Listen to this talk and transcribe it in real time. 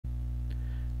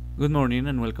Good morning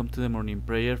and welcome to the morning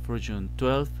prayer for June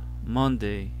 12th,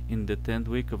 Monday, in the 10th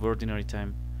week of Ordinary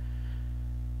Time.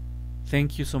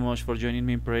 Thank you so much for joining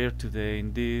me in prayer today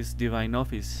in this divine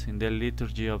office in the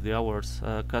Liturgy of the Hours,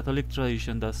 a Catholic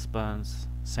tradition that spans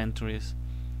centuries.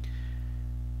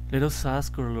 Let us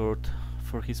ask our Lord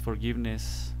for His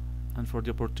forgiveness and for the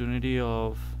opportunity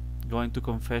of going to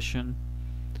confession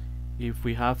if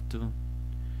we have to.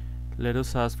 Let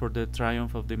us ask for the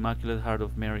triumph of the Immaculate Heart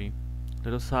of Mary.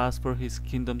 Let us ask for His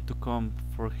kingdom to come,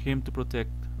 for Him to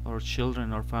protect our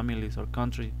children, our families, our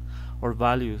country, our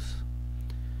values,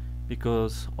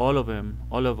 because all of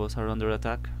us are under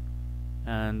attack,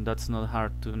 and that's not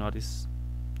hard to notice.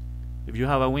 If you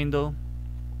have a window,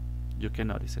 you can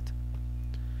notice it.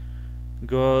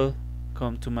 God,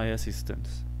 come to my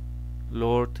assistance.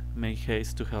 Lord, make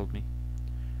haste to help me.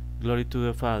 Glory to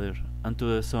the Father, and to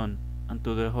the Son, and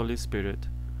to the Holy Spirit,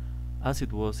 as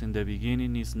it was in the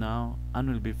beginning, is now, and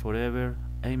will be forever.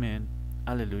 Amen.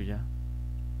 Alleluia.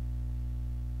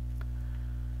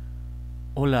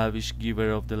 O lavish giver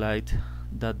of the light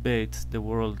that bathes the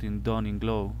world in dawning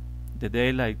glow, the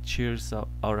daylight cheers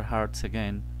our hearts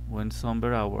again when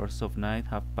somber hours of night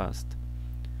have passed.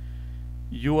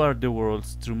 You are the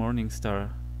world's true morning star,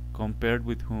 compared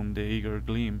with whom the eager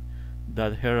gleam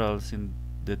that heralds in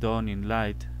the dawning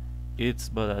light is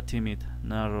but a timid,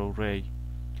 narrow ray.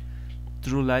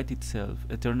 True light itself,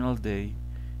 eternal day,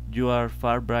 you are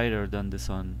far brighter than the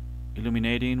sun,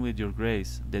 illuminating with your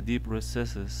grace the deep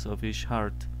recesses of each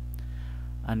heart,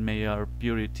 and may our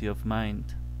purity of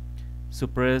mind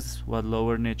suppress what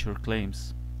lower nature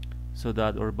claims, so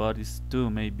that our bodies too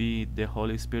may be the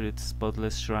Holy Spirit's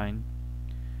spotless shrine.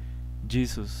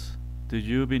 Jesus, to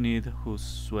you beneath whose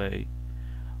sway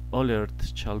all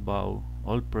earth shall bow,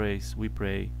 all praise, we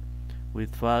pray,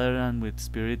 with Father and with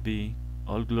Spirit be,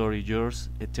 all glory yours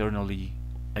eternally.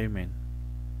 Amen.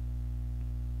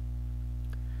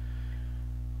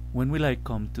 When will I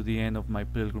come to the end of my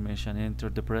pilgrimage and enter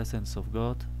the presence of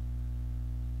God?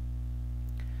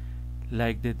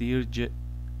 Like the deer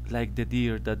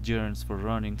that yearns for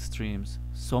running streams,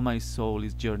 so my soul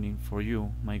is yearning for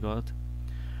you, my God.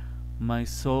 My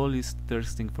soul is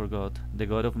thirsting for God, the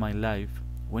God of my life.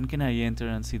 When can I enter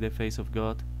and see the face of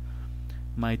God?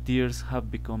 My tears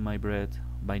have become my bread,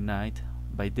 by night,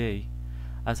 by day,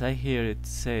 as I hear it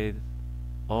said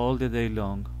all the day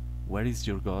long, where is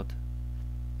your God?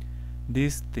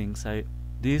 These things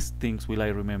will I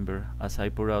remember as I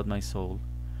pour out my soul,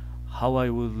 how I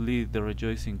would lead the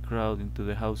rejoicing crowd into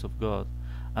the house of God,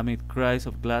 amid cries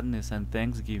of gladness and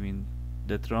thanksgiving,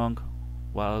 the throng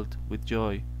wild with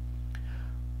joy.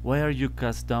 Why are you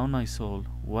cast down, my soul?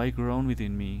 Why groan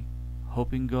within me?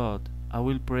 Hope in God, I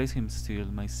will praise Him still,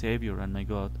 my Savior and my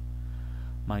God.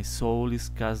 My soul is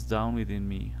cast down within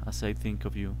me as I think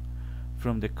of you,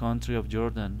 from the country of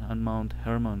Jordan and Mount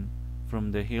Hermon,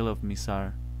 from the hill of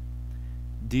Mizar.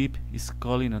 Deep is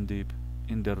calling on deep,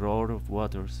 in the roar of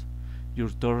waters, your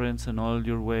torrents and all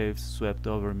your waves swept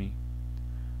over me.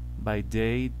 By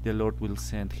day the Lord will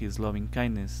send His loving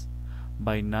kindness,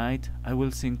 by night I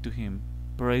will sing to Him,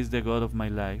 praise the God of my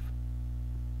life.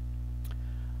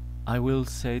 I will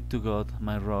say to God,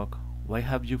 my rock, why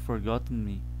have you forgotten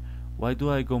me? Why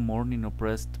do I go mourning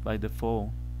oppressed by the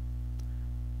foe?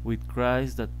 With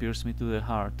cries that pierce me to the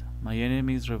heart, my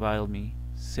enemies revile me,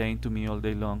 saying to me all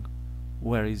day long,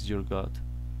 where is your God?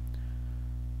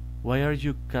 Why are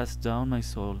you cast down, my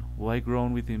soul? Why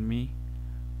groan within me?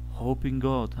 Hope in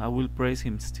God, I will praise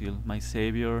Him still, my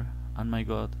Savior and my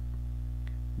God.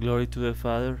 Glory to the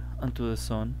Father, and to the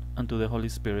Son, and to the Holy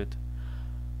Spirit,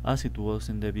 as it was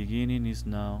in the beginning, is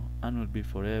now, and will be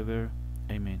forever.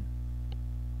 Amen.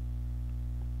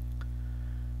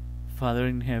 Father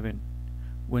in heaven,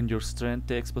 when your strength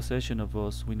takes possession of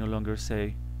us, we no longer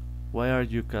say, why are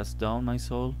you cast down, my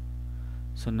soul?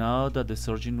 So now that the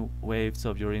surging waves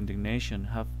of your indignation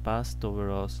have passed over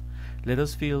us, let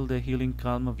us feel the healing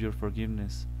calm of your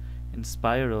forgiveness.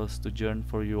 Inspire us to yearn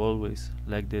for you always,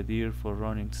 like the deer for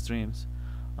running streams,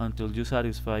 until you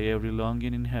satisfy every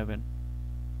longing in heaven.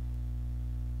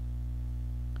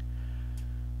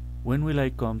 When will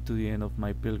I come to the end of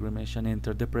my pilgrimage and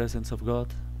enter the presence of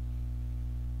God?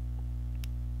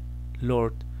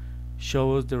 Lord,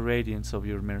 show us the radiance of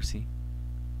your mercy.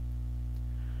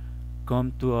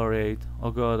 Come to our aid,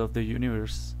 O God of the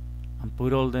universe, and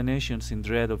put all the nations in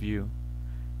dread of you.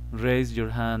 Raise your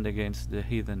hand against the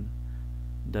heathen,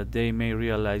 that they may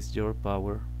realize your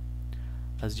power.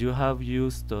 As you have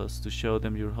used us to show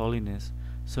them your holiness,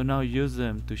 so now use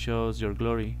them to show us your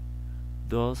glory.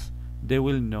 Thus they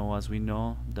will know, as we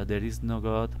know, that there is no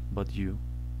God but you.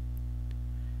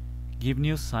 Give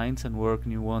new signs and work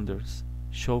new wonders.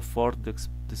 Show forth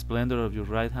the splendor of your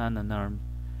right hand and arm.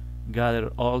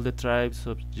 Gather all the tribes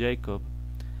of Jacob,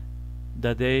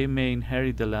 that they may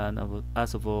inherit the land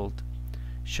as of old.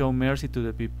 Show mercy to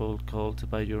the people called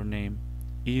by your name,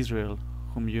 Israel,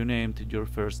 whom you named your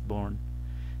firstborn.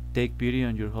 Take pity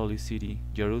on your holy city,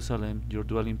 Jerusalem, your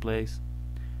dwelling place.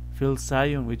 Fill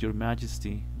Zion with your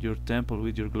majesty, your temple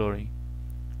with your glory.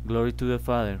 Glory to the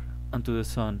Father, and to the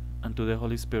Son, and to the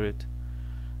Holy Spirit,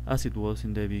 as it was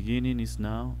in the beginning, is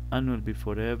now, and will be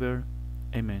forever.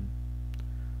 Amen.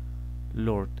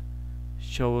 Lord,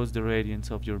 show us the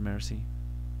radiance of your mercy.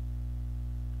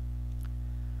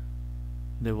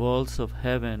 The walls of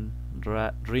heaven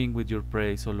ring with your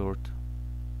praise, O Lord.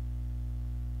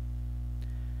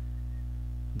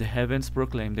 The heavens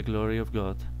proclaim the glory of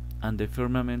God, and the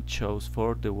firmament shows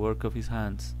forth the work of his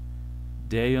hands.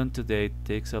 Day unto day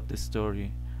takes up the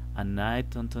story, and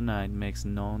night unto night makes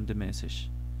known the message.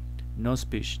 No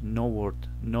speech, no word,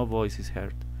 no voice is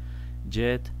heard,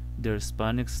 yet their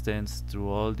span extends through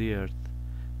all the earth,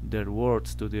 their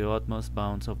words to the utmost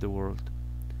bounds of the world.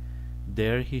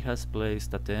 There he has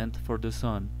placed a tent for the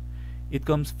sun. It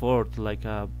comes forth like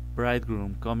a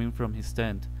bridegroom coming from his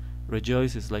tent,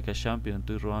 rejoices like a champion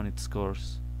to run its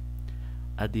course.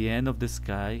 At the end of the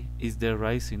sky is the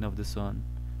rising of the sun,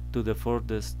 to the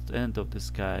furthest end of the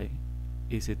sky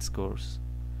is its course.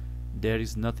 There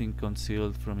is nothing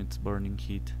concealed from its burning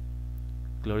heat.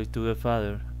 Glory to the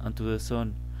Father, and to the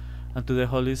Son, and to the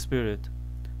Holy Spirit,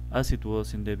 as it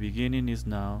was in the beginning, is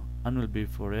now, and will be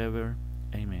forever.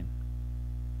 Amen.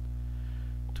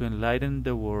 To enlighten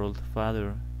the world,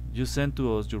 Father, you sent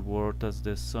to us your word as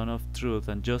the sun of truth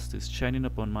and justice shining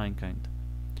upon mankind.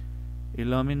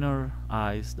 Illumine our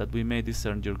eyes that we may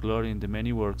discern your glory in the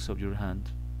many works of your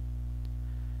hand.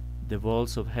 The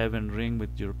walls of heaven ring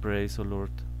with your praise, O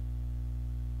Lord.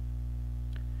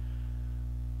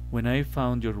 When I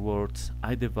found your words,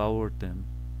 I devoured them.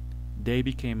 They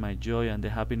became my joy and the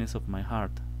happiness of my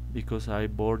heart, because I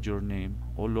bore your name,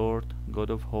 O Lord, God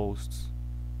of hosts.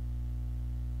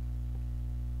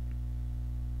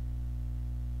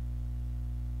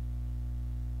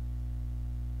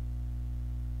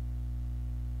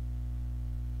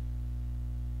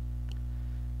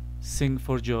 Sing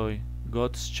for joy,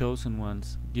 God's chosen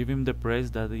ones, give him the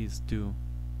praise that is due.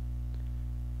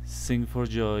 Sing for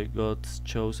joy, God's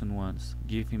chosen ones,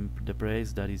 give him the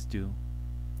praise that is due.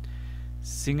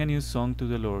 Sing a new song to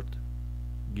the Lord,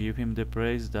 give him the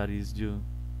praise that is due.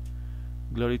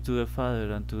 Glory to the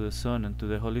Father, and to the Son, and to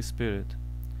the Holy Spirit.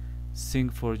 Sing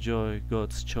for joy,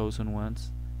 God's chosen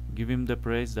ones, give him the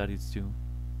praise that is due.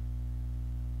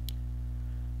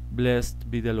 Blessed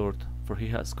be the Lord, for he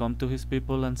has come to his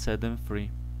people and set them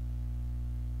free.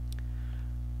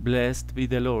 Blessed be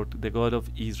the Lord, the God of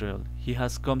Israel. He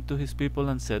has come to his people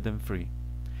and set them free.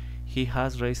 He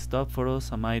has raised up for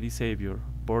us a mighty Savior,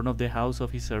 born of the house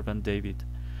of his servant David.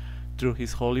 Through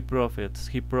his holy prophets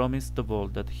he promised of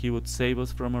old that he would save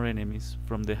us from our enemies,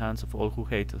 from the hands of all who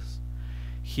hate us.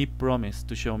 He promised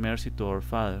to show mercy to our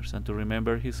fathers and to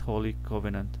remember his holy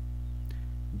covenant.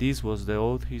 This was the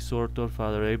oath he swore to our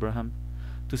father Abraham,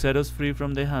 to set us free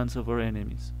from the hands of our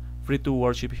enemies, free to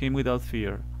worship him without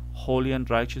fear, holy and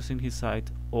righteous in his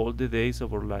sight all the days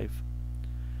of our life.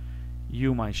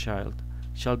 You, my child,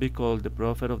 shall be called the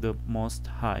prophet of the Most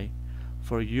High,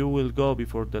 for you will go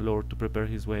before the Lord to prepare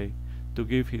his way, to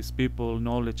give his people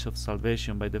knowledge of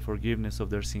salvation by the forgiveness of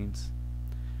their sins.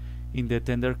 In the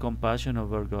tender compassion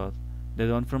of our God, the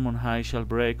dawn from on high shall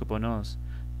break upon us,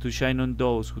 to shine on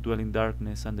those who dwell in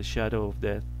darkness and the shadow of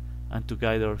death, and to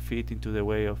guide our feet into the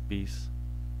way of peace.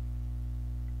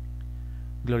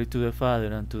 Glory to the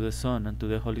Father, and to the Son, and to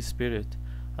the Holy Spirit,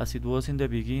 as it was in the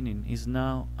beginning, is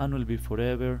now, and will be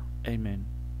forever. Amen.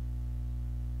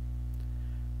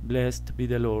 Blessed be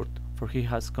the Lord, for he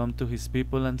has come to his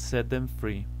people and set them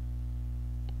free.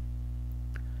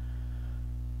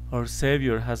 Our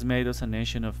Savior has made us a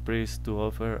nation of priests to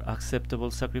offer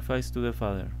acceptable sacrifice to the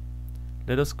Father.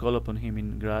 Let us call upon him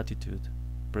in gratitude.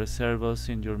 Preserve us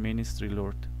in your ministry,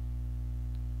 Lord.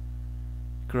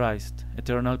 Christ,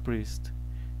 eternal priest,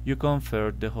 you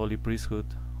conferred the holy priesthood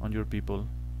on your people.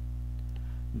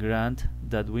 Grant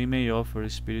that we may offer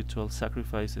spiritual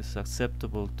sacrifices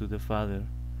acceptable to the Father.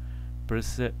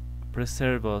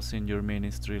 Preserve us in your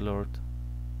ministry, Lord.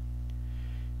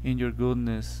 In your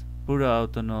goodness, pour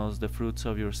out on us the fruits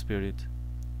of your Spirit,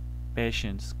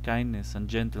 patience, kindness, and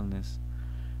gentleness.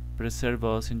 Preserve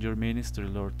us in your ministry,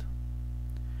 Lord.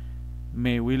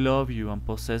 May we love you and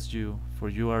possess you, for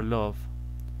you are love,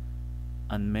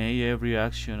 and may every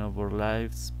action of our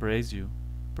lives praise you.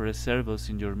 Preserve us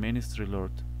in your ministry,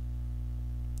 Lord.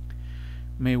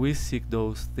 May we seek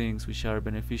those things which are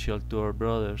beneficial to our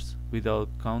brothers without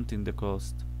counting the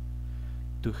cost,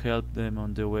 to help them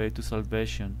on the way to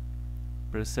salvation.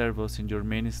 Preserve us in your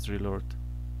ministry, Lord.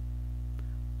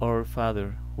 Our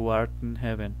Father, who art in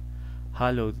heaven,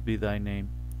 hallowed be thy name.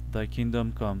 Thy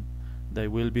kingdom come, thy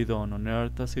will be done on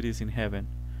earth as it is in heaven.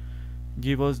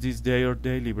 Give us this day our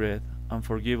daily bread, and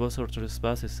forgive us our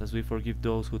trespasses as we forgive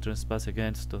those who trespass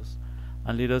against us.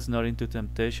 And lead us not into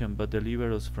temptation, but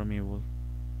deliver us from evil.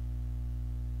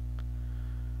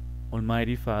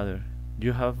 Almighty Father,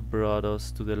 you have brought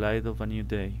us to the light of a new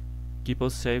day. Keep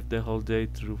us safe the whole day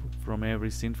through from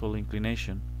every sinful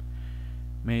inclination.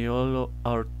 May all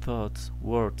our thoughts,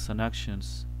 words, and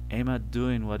actions aim at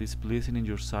doing what is pleasing in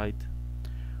your sight.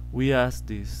 We ask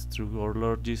this through our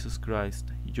Lord Jesus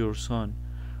Christ, your Son,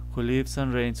 who lives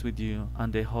and reigns with you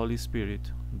and the Holy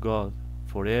Spirit, God,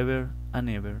 forever and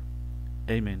ever.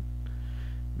 Amen.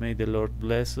 May the Lord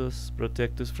bless us,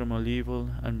 protect us from all evil,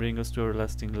 and bring us to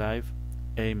everlasting life.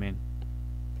 Amen.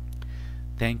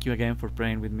 Thank you again for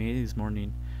praying with me this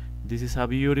morning. This is a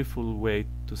beautiful way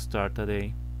to start a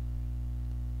day.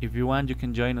 If you want, you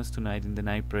can join us tonight in the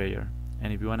night prayer.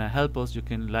 And if you want to help us, you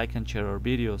can like and share our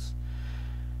videos.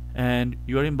 And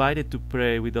you are invited to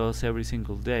pray with us every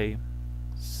single day.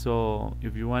 So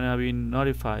if you want to be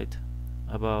notified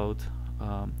about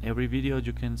every video,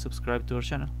 you can subscribe to our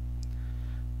channel.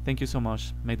 Thank you so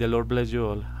much. May the Lord bless you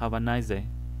all. Have a nice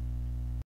day.